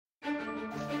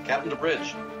Captain to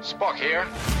bridge. Spock here.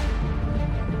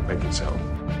 Make it so.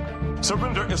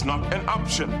 Surrender is not an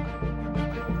option.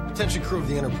 Attention crew of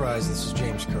the Enterprise, this is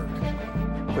James Kirk.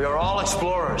 We are all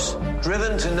explorers,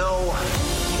 driven to know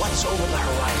what's over the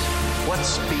horizon,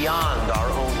 what's beyond our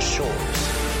own shores.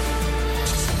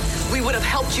 We would have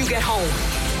helped you get home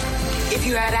if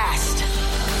you had asked.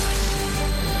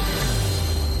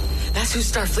 That's who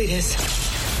Starfleet is.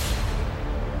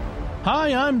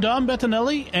 Hi, I'm Dom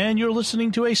Bettinelli, and you're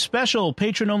listening to a special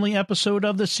patron-only episode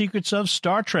of The Secrets of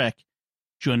Star Trek.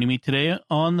 Joining me today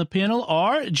on the panel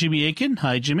are Jimmy Aiken.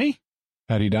 Hi, Jimmy.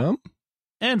 Howdy, Dom.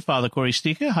 And Father Corey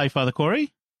Stika. Hi, Father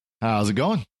Corey. How's it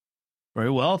going? Very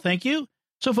well, thank you.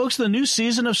 So, folks, the new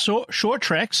season of Short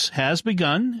Treks has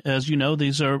begun. As you know,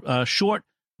 these are short,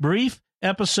 brief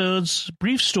episodes,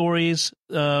 brief stories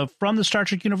from the Star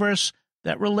Trek universe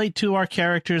that relate to our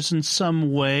characters in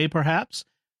some way, perhaps.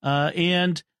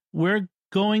 And we're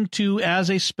going to,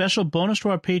 as a special bonus to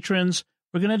our patrons,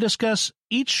 we're going to discuss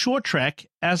each short trek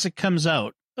as it comes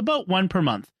out, about one per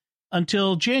month,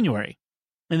 until January.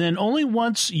 And then only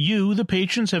once you, the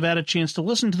patrons, have had a chance to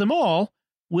listen to them all,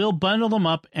 we'll bundle them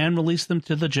up and release them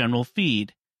to the general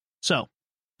feed. So,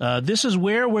 this is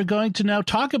where we're going to now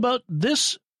talk about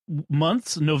this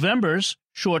month's, November's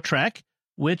short trek,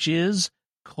 which is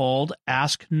called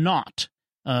Ask Not.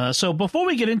 So before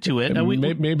we get into it,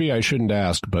 maybe I shouldn't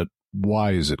ask, but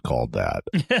why is it called that?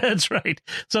 That's right.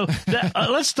 So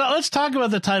let's talk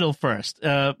about the title first,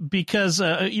 because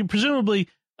you presumably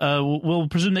we'll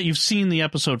presume that you've seen the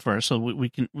episode first, so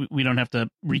we don't have to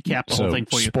recap the whole thing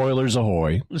for you. Spoilers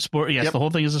ahoy! Yes, yep. The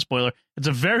whole thing is a spoiler. It's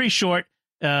a very short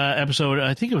episode.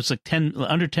 I think it was like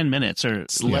under 10 minutes, or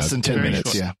it's less than 10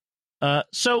 minutes. Short. Yeah.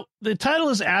 So the title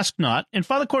is Ask Not, and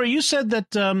Father Corey, you said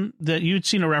that that you'd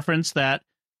seen a reference that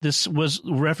this was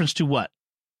reference to what?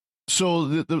 So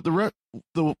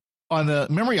the on the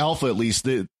Memory Alpha, at least,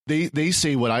 they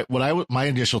say my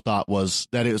initial thought was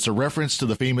that it's a reference to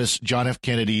the famous John F.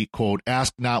 Kennedy quote: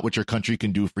 "Ask not what your country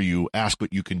can do for you, ask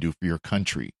what you can do for your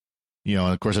country." You know,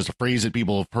 and of course, that's a phrase that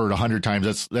people have heard 100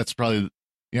 times. That's probably,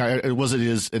 was it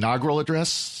his inaugural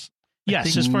address?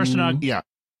 Yes, his first inaugural.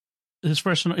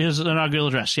 His inaugural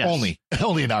address. Yes,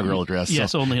 only inaugural address.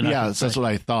 Yes, so, only inaugural. Yeah, so that's what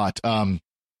I thought.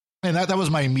 And that was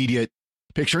my immediate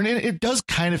picture, and it does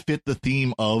kind of fit the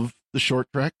theme of the short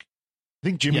trek. I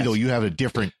think, Jimmy, though, you have a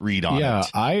different read on it.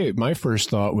 Yeah, my first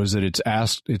thought was that it's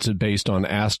based on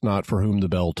 "Ask not for whom the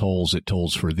bell tolls, it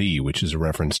tolls for thee," which is a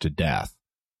reference to death.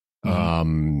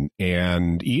 Mm-hmm.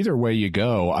 And either way you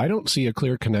go, I don't see a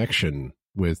clear connection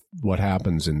with what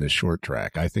happens in this short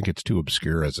trek. I think it's too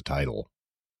obscure as a title.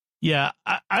 Yeah,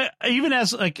 I even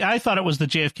as I thought it was the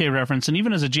JFK reference, and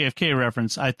even as a JFK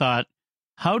reference, I thought,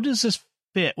 how does this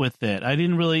fit with it? I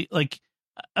didn't really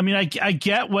I mean, I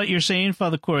get what you're saying,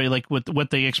 Father Corey, like with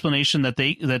what the explanation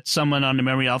that someone on the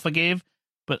Memory Alpha gave,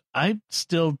 but I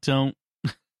still don't.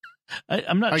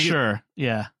 I'm not sure.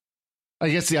 Yeah, I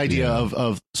guess the idea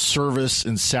of service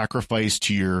and sacrifice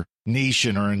to your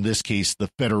nation, or in this case, the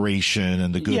Federation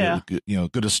and the good,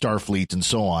 good of Starfleet and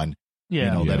so on.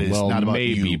 Yeah, that is not about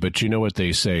maybe, you. But you know what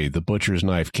they say: the butcher's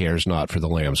knife cares not for the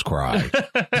lamb's cry.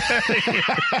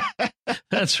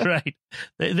 That's right.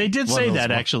 They did say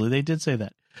that, actually. They did say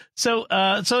that. So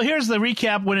here's the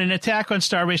recap. When an attack on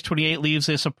Starbase 28 leaves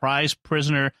a surprise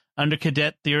prisoner under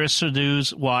Cadet Theorist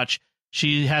Sadu's watch,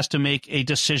 she has to make a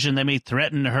decision that may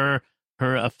threaten her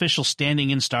official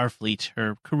standing in Starfleet,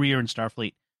 her career in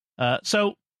Starfleet.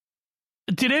 So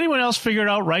did anyone else figure it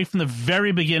out right from the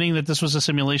very beginning that this was a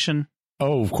simulation?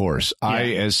 Oh, of course. Yeah.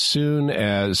 As soon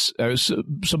as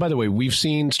so by the way, we've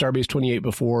seen Starbase 28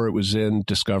 before. It was in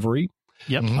Discovery.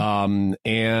 Yep.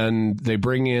 And they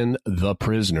bring in the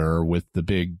prisoner with the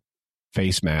big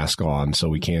face mask on, so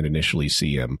we can't initially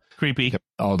see him. Creepy.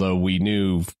 Although we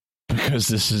knew,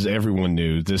 because everyone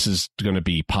knew this is going to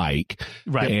be Pike.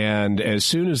 Right. And as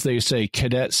soon as they say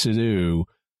Cadet Sadu,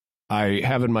 I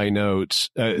have in my notes,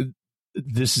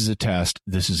 this is a test.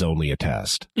 This is only a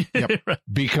test. Yep.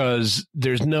 Because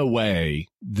there's no way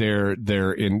they're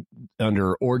in,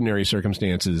 under ordinary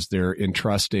circumstances, they're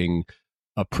entrusting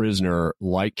a prisoner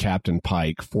like Captain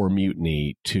Pike for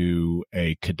mutiny to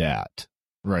a cadet.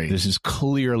 Right. This is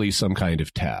clearly some kind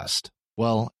of test.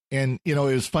 Well, and it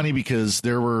was funny because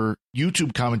there were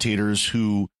YouTube commentators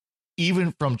who,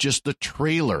 even from just the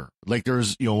trailer, like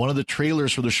there's one of the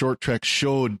trailers for the short trek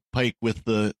showed Pike with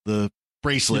the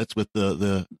bracelets, with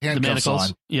the handcuffs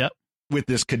on, with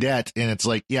this cadet, and it's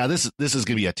like, this is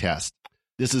gonna be a test.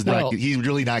 This is not. He's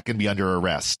really not going to be under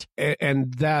arrest.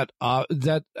 And that I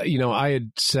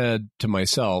had said to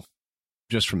myself,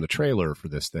 just from the trailer for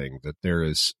this thing, that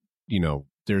there's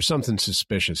there's something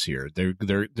suspicious here.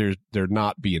 They're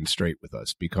not being straight with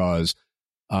us because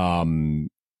Pike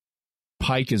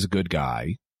is a good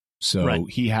guy, so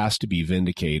he has to be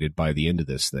vindicated by the end of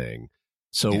this thing.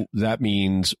 So that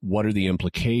means, what are the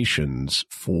implications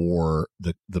for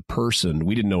the person?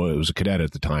 We didn't know it was a cadet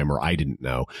at the time, or I didn't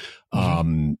know.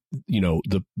 The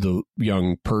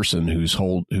young person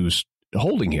who's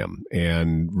holding him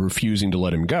and refusing to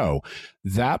let him go.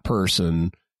 That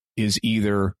person is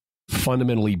either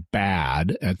fundamentally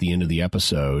bad at the end of the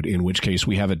episode, in which case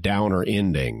we have a downer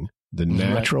ending. The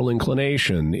natural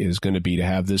inclination is going to be to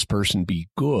have this person be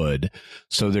good.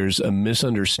 So there's a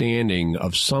misunderstanding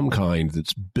of some kind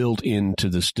that's built into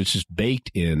this, that's just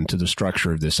baked into the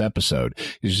structure of this episode.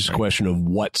 It's just a question of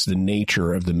what's the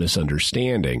nature of the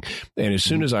misunderstanding. And as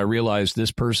soon as I realized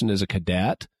this person is a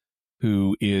cadet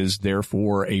who is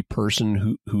therefore a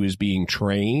person who is being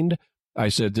trained, I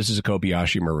said, this is a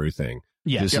Kobayashi Maru thing.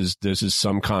 Yeah. This is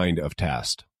some kind of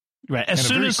test. Right. As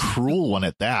soon as cruel one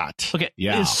at that. Okay.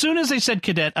 Yeah. As soon as they said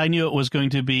cadet, I knew it was going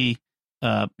to be,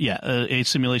 a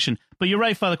simulation. But you're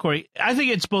right, Father Corey. I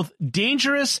think it's both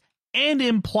dangerous and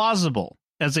implausible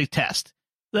as a test,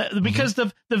 because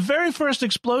the very first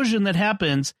explosion that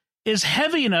happens is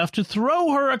heavy enough to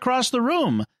throw her across the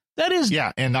room. That is,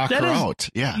 and knock her out.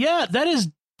 Yeah. That is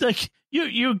like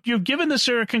you're giving this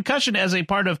her a concussion as a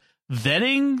part of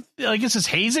vetting. I guess it's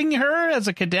hazing her as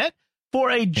a cadet for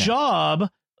a job.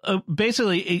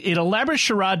 Basically an elaborate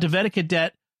charade to vet a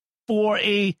cadet for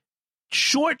a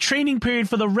short training period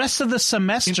for the rest of the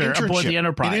semester aboard the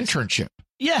Enterprise. An internship.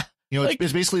 Yeah.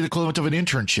 It's basically the equivalent of an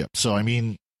internship. So, I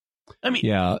mean,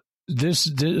 yeah,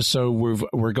 so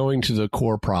we're going to the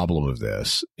core problem of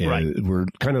this. And we're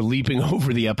kind of leaping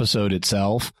over the episode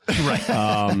itself.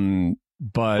 Right.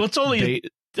 But it's only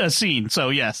a scene, so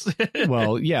yes.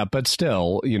 Well, yeah, but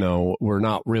still, we're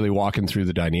not really walking through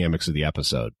the dynamics of the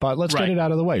episode. But let's get it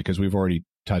out of the way, because we've already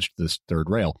touched this third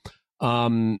rail.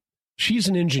 She's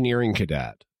an engineering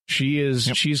cadet.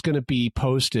 She's going to be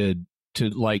posted to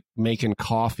like making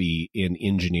coffee in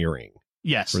engineering.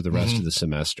 Yes. For the rest of the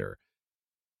semester.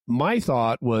 My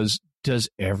thought was, does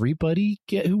everybody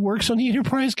who works on the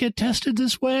Enterprise get tested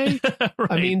this way? Right.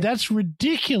 I mean, that's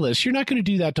ridiculous. You're not going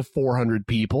to do that to 400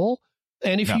 people.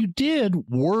 And if you did,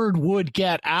 word would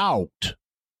get out.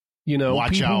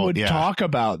 People would talk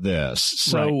about this.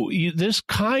 So this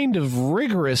kind of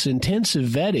rigorous, intensive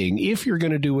vetting, if you're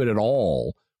going to do it at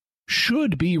all,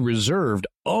 should be reserved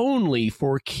only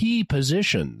for key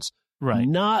positions,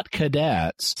 not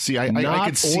cadets. See, I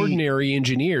not ordinary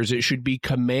engineers. It should be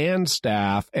command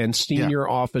staff and senior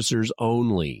officers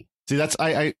only. See, that's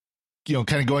I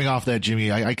kind of going off that,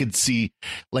 Jimmy. I could see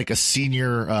like a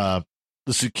senior.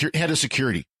 The head of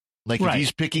security, like if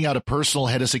he's picking out a personal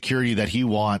head of security that he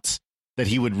wants, that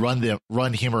he would run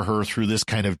him or her through this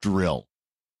kind of drill.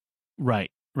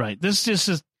 Right. This just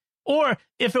is, or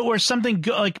if it were something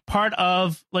like part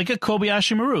of like a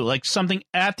Kobayashi Maru, like something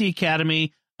at the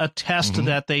academy, a test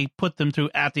that they put them through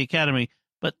at the academy.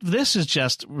 But this is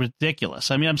just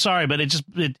ridiculous. I mean, I'm sorry, but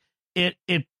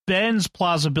it bends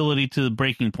plausibility to the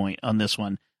breaking point on this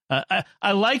one.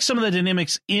 I like some of the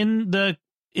dynamics in the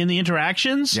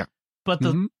interactions, but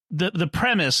the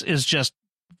premise is just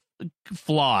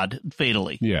flawed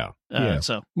fatally. Yeah.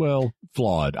 So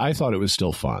flawed. I thought it was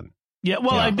still fun. Yeah.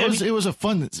 Well, it was a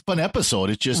fun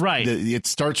episode. It's just it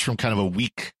starts from kind of a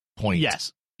weak point.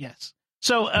 Yes.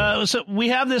 So we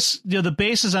have this. The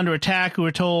base is under attack.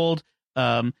 We're told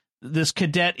this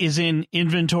cadet is in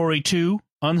inventory 2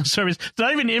 on the service. It's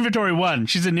not even inventory 1.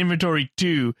 She's in inventory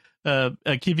 2.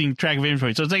 Keeping track of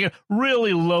inventory. So it's like a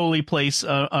really lowly place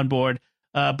on board.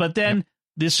 But then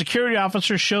the security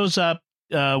officer shows up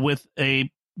with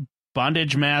a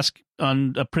bondage mask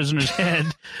on a prisoner's head,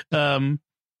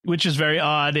 which is very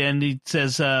odd. And he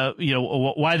says,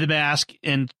 why the mask?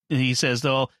 And he says,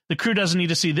 though, the crew doesn't need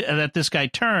to see that this guy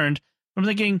turned. I'm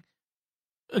thinking,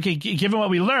 okay, given what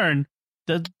we learned,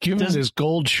 given his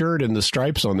gold shirt and the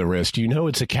stripes on the wrist,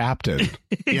 it's a captain.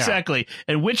 Exactly.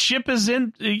 And which ship is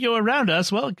in around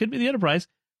us? Well, it could be the Enterprise.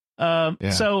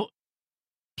 So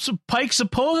Pike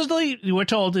supposedly, we're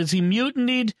told, is he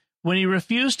mutinied when he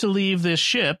refused to leave this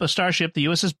ship, a starship, the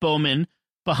USS Bowman,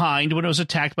 behind when it was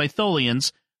attacked by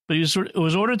Tholians, but he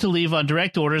was ordered to leave on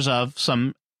direct orders of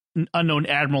some unknown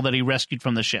admiral that he rescued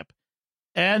from the ship.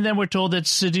 And then we're told that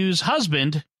Sidhu's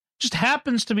husband just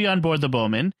happens to be on board the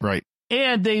Bowman. Right.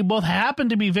 And they both happen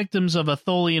to be victims of a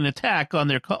Tholian attack on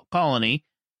their colony.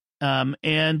 And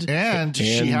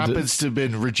she happens to have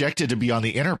been rejected to be on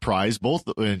the Enterprise.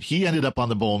 He ended up on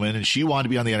the Bowman, and she wanted to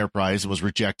be on the Enterprise and was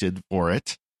rejected for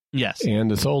it. Yes. And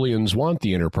the Tholians want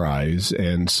the Enterprise.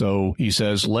 And so he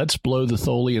says, let's blow the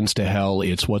Tholians to hell.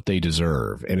 It's what they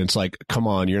deserve. And it's like, come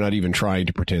on, you're not even trying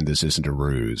to pretend this isn't a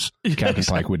ruse. Captain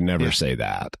Pike would never say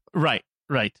that. Right.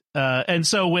 And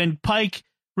so when Pike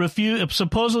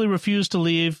supposedly refused to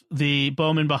leave the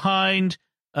Bowman behind,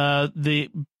 the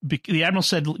Admiral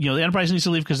said, the Enterprise needs to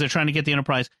leave because they're trying to get the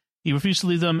Enterprise. He refused to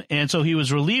leave them. And so he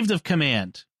was relieved of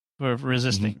command for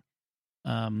resisting.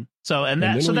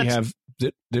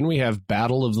 Then we have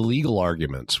Battle of the Legal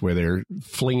Arguments where they're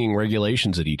flinging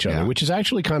regulations at each other, which is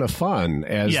actually kind of fun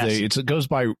it goes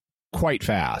by quite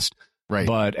fast. Right.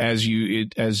 But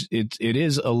it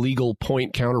is a legal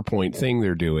point counterpoint thing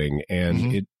they're doing,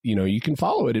 and you can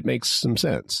follow it. It makes some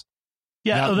sense.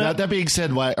 Yeah. Now, that being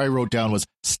said, what I wrote down was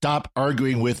stop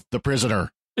arguing with the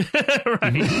prisoner.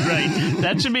 right.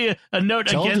 That should be a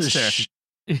note against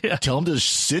her. Tell him to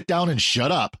sit down and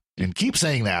shut up. And keep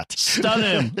saying that. Stun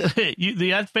him.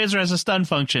 The phaser has a stun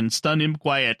function. Stun him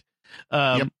quiet.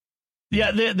 Yeah,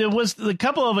 there was a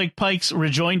couple of Pike's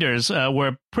rejoinders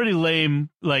were pretty lame.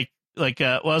 A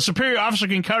superior officer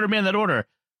can countermand that order.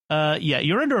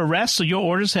 You're under arrest, so your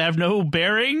orders have no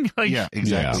bearing. Yeah,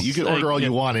 exactly. You can order all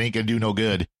you want. It ain't gonna do no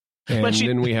good. And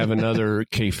then we have another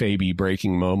kayfabe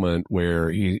breaking moment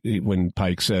where when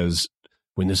Pike says,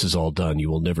 when this is all done, you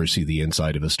will never see the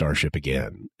inside of a starship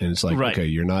again. And it's like, okay,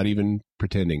 you're not even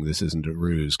pretending this isn't a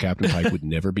ruse. Captain Pike would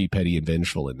never be petty and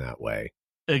vengeful in that way.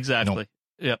 Exactly.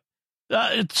 Nope.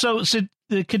 Yep. So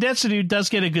the cadet Sadu does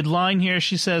get a good line here.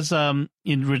 She says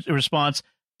in response,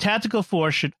 tactical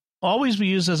force should always be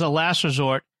used as a last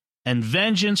resort, and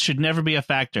vengeance should never be a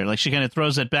factor. Like, she kind of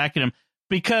throws that back at him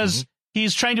because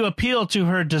he's trying to appeal to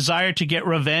her desire to get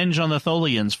revenge on the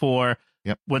Tholians for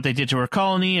what they did to her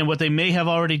colony and what they may have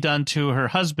already done to her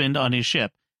husband on his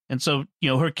ship. And so,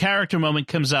 her character moment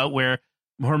comes out where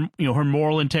her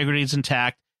moral integrity is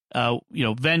intact.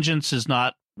 Vengeance is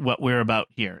not what we're about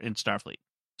here in Starfleet.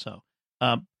 So,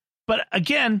 but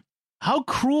again, how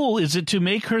cruel is it to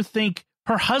make her think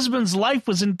her husband's life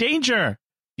was in danger?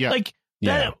 Yeah.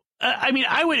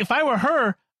 I would, if I were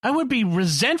her, I would be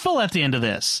resentful at the end of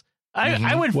this.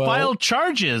 I would file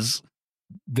charges.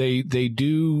 They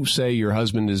do say your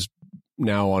husband is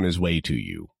now on his way to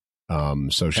you.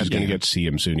 So she's going to get to see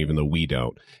him soon, even though we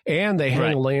don't. And they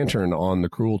hang a lantern on the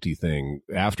cruelty thing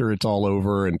after it's all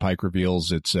over. And Pike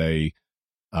reveals it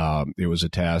was a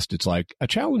test. It's like, a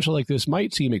challenge like this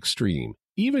might seem extreme,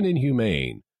 even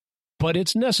inhumane, but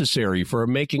it's necessary for a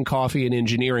making coffee and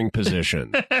engineering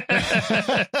position.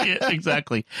 Yeah,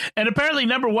 exactly. And apparently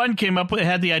number one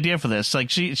had the idea for this. Like,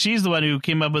 she's the one who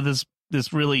came up with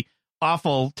this really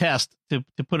awful test to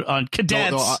put it on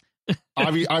cadets.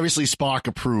 Obviously Spock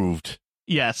approved.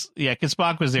 Yes. Yeah. Cause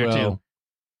Spock was there too.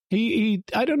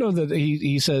 I don't know that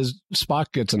he says,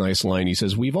 Spock gets a nice line. He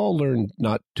says, we've all learned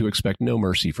not to expect no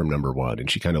mercy from number one. And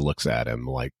she kind of looks at him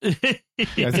like, I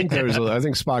think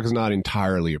Spock is not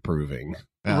entirely approving.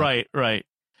 Right.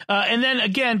 And then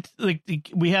again,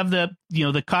 we have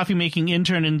the coffee making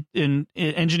intern in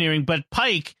engineering, but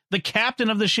Pike, the captain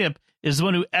of the ship, is the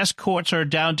one who escorts her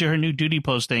down to her new duty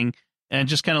posting and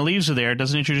just kind of leaves her there.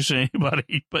 Doesn't introduce her to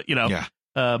anybody, but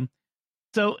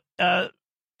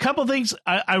couple things.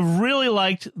 I really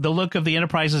liked the look of the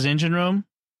Enterprise's engine room.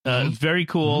 Very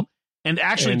cool. And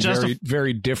actually very,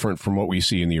 very different from what we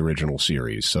see in the original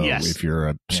series. So if you're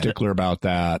a stickler about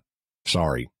that,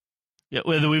 sorry. Yeah,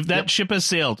 that ship has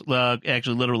sailed,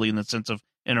 actually literally in the sense of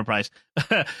Enterprise.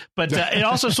 But it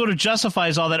also sort of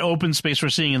justifies all that open space we're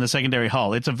seeing in the secondary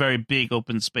hull. It's a very big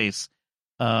open space.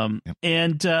 And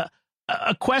a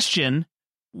question: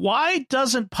 why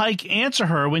doesn't Pike answer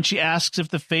her when she asks if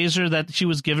the phaser that she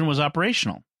was given was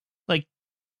operational? I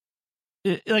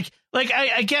get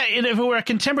it. If it were a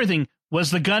contemporary thing,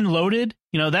 was the gun loaded?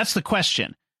 That's the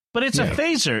question. But it's a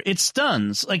phaser. It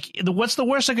stuns. What's the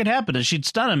worst that could happen is she'd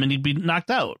stun him and he'd be knocked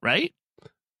out, right?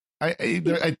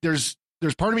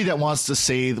 There's part of me that wants to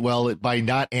say, well, by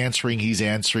not answering, he's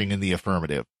answering in the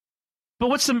affirmative. But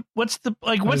what's the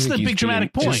big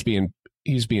dramatic point?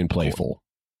 He's being playful.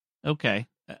 Okay.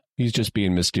 He's just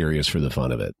being mysterious for the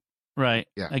fun of it. Right.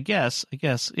 Yeah. I guess.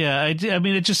 Yeah. I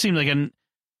mean, it just seemed like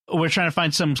we're trying to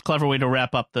find some clever way to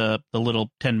wrap up the little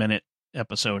 10-minute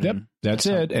episode. Yep. That's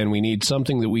it. And we need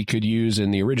something that we could use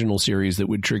in the original series that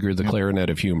would trigger the clarinet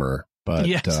of humor. But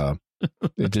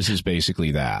this is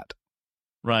basically that.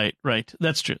 Right.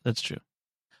 That's true. All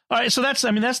right. So that's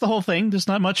the whole thing. There's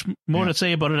not much more to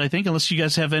say about it, I think, unless you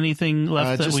guys have anything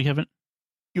left that we haven't.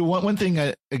 One thing,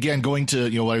 again, going to,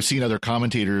 what I've seen other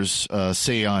commentators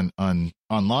say on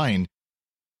online,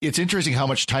 it's interesting how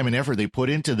much time and effort they put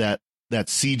into that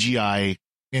CGI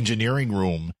engineering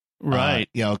room Right.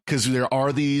 Because there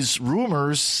are these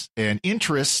rumors and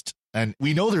interest, and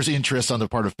we know there's interest on the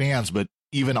part of fans, but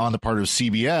even on the part of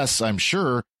CBS, I'm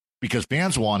sure, because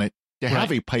fans want it, to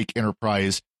have a Pike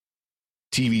Enterprise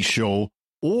TV show,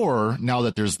 or now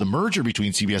that there's the merger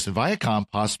between CBS and Viacom,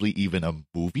 possibly even a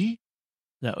movie.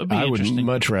 That would be I interesting. would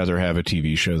much rather have a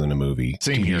TV show than a movie.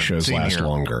 Same TV here. shows Same last here.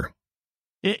 longer.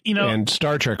 And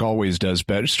Star Trek always does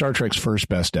better. Star Trek's first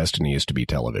best destiny is to be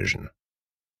television.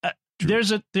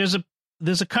 There's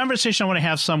a conversation I want to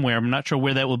have somewhere. I'm not sure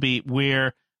where that will be,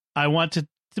 where I want to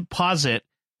posit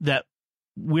that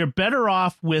we're better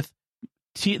off with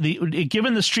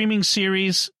given the streaming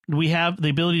series, we have the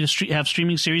ability to have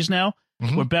streaming series now.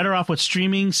 Mm-hmm. We're better off with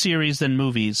streaming series than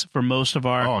movies for most of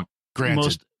our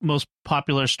most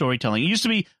popular storytelling. It used to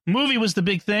be movie was the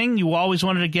big thing you always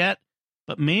wanted to get,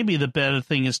 but maybe the better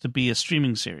thing is to be a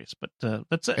streaming series. But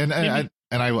that's it. And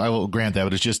I will grant that,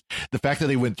 but it's just the fact that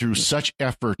they went through such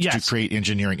effort to create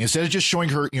engineering instead of just showing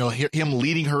her, him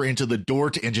leading her into the door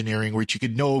to engineering, which you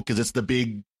could know because it's the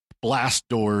big blast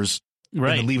doors.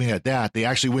 Right. And then leaving it at that, they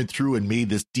actually went through and made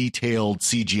this detailed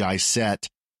CGI set.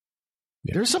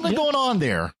 Yeah. There's something going on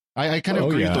there. I kind of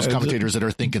agree with those commentators that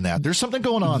are thinking that. There's something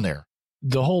going on there.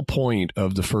 The whole point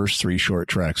of the first 3 short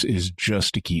treks is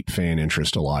just to keep fan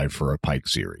interest alive for a Pike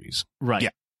series. Right.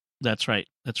 Yeah. That's right.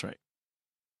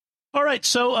 All right,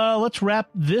 so let's wrap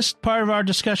this part of our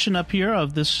discussion up here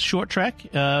of this short trek.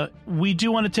 We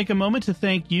do want to take a moment to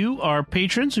thank you, our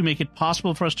patrons, who make it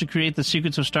possible for us to create the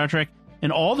Secrets of Star Trek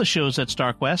and all the shows at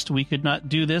StarQuest. We could not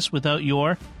do this without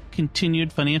your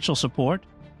continued financial support.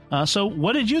 So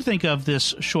what did you think of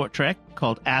this short trek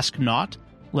called Ask Not?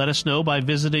 Let us know by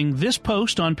visiting this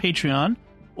post on Patreon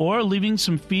or leaving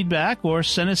some feedback or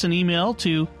send us an email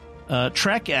to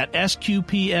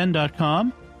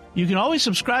trek@sqpn.com. You can always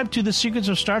subscribe to The Secrets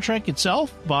of Star Trek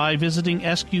itself by visiting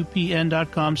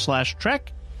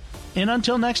sqpn.com/trek. And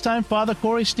until next time, Father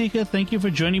Corey Stika, thank you for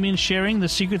joining me and sharing The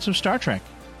Secrets of Star Trek.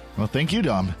 Well, thank you,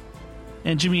 Dom.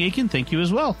 And Jimmy Aiken, thank you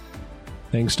as well.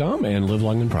 Thanks, Dom, and live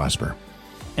long and prosper.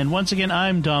 And once again,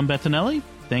 I'm Dom Bettinelli.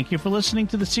 Thank you for listening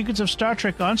to The Secrets of Star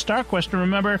Trek on StarQuest. And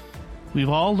remember, we've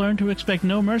all learned to expect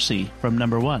no mercy from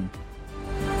number 1.